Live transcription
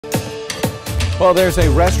Well, there's a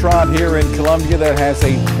restaurant here in Columbia that has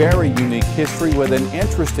a very unique history with an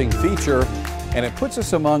interesting feature, and it puts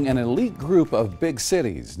us among an elite group of big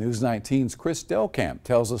cities. News 19's Chris Delkamp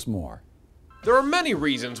tells us more. There are many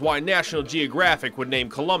reasons why National Geographic would name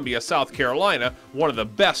Columbia, South Carolina, one of the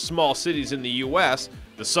best small cities in the U.S.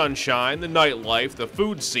 The sunshine, the nightlife, the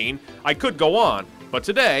food scene, I could go on. But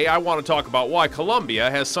today, I want to talk about why Columbia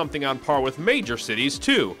has something on par with major cities,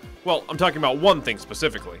 too. Well, I'm talking about one thing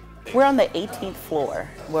specifically. We're on the 18th floor.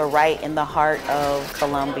 We're right in the heart of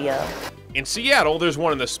Columbia. In Seattle, there's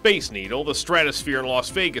one in the Space Needle, the Stratosphere in Las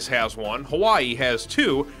Vegas has one, Hawaii has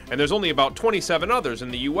two, and there's only about 27 others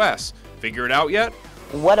in the U.S. Figure it out yet?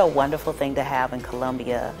 What a wonderful thing to have in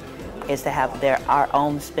Columbia is to have our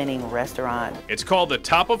own spinning restaurant. It's called the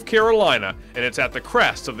Top of Carolina, and it's at the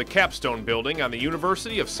crest of the Capstone Building on the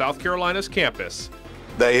University of South Carolina's campus.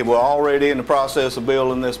 They were already in the process of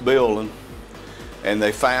building this building, and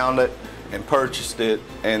they found it and purchased it,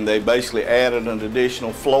 and they basically added an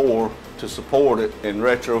additional floor to support it and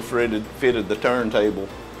fitted the turntable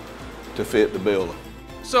to fit the building.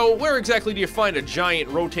 So where exactly do you find a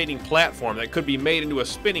giant rotating platform that could be made into a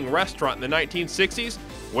spinning restaurant in the 1960s?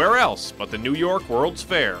 Where else but the New York World's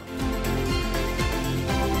Fair?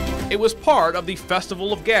 It was part of the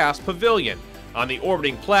Festival of Gas Pavilion. On the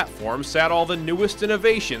orbiting platform sat all the newest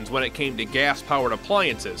innovations when it came to gas-powered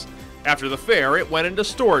appliances. After the fair, it went into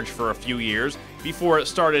storage for a few years before it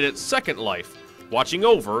started its second life, watching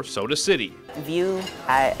over Soda City. View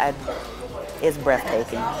is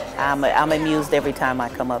breathtaking. I'm amused every time I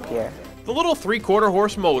come up here. The little 3/4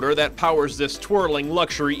 horse motor that powers this twirling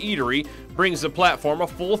luxury eatery brings the platform a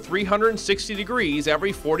full 360 degrees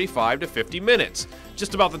every 45 to 50 minutes,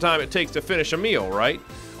 just about the time it takes to finish a meal, right?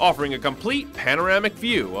 Offering a complete panoramic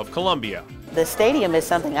view of Columbia. The stadium is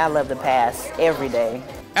something I love to pass every day.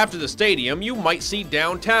 After the stadium, you might see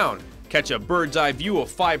downtown, catch a bird's eye view of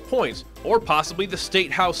 5 Points, or possibly the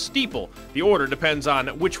State House steeple. The order depends on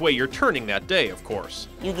which way you're turning that day, of course.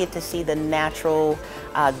 You get to see the natural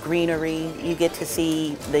greenery. You get to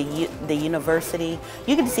see the university.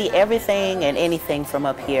 You get to see everything and anything from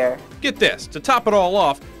up here. Get this, to top it all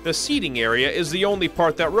off, the seating area is the only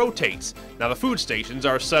part that rotates. Now the food stations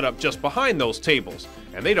are set up just behind those tables,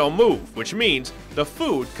 and they don't move, which means the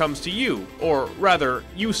food comes to you, or rather,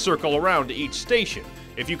 you circle around to each station.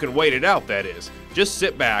 If you can wait it out, that is. Just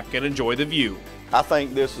sit back and enjoy the view. I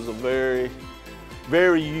think this is a very,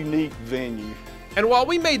 very unique venue. And while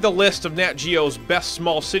we made the list of Nat Geo's best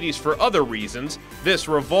small cities for other reasons, this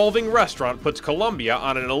revolving restaurant puts Columbia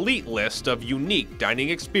on an elite list of unique dining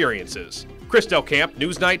experiences. Chris Delkamp,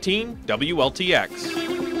 News 19, WLTX.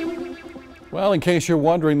 Well, in case you're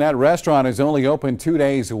wondering, that restaurant is only open 2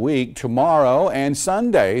 days a week, tomorrow and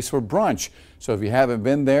Sundays for brunch. So if you haven't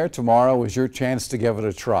been there, tomorrow is your chance to give it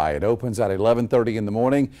a try. It opens at 11:30 in the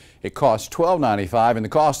morning. It costs $12.95, and the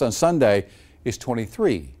cost on Sunday is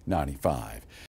 $23.95.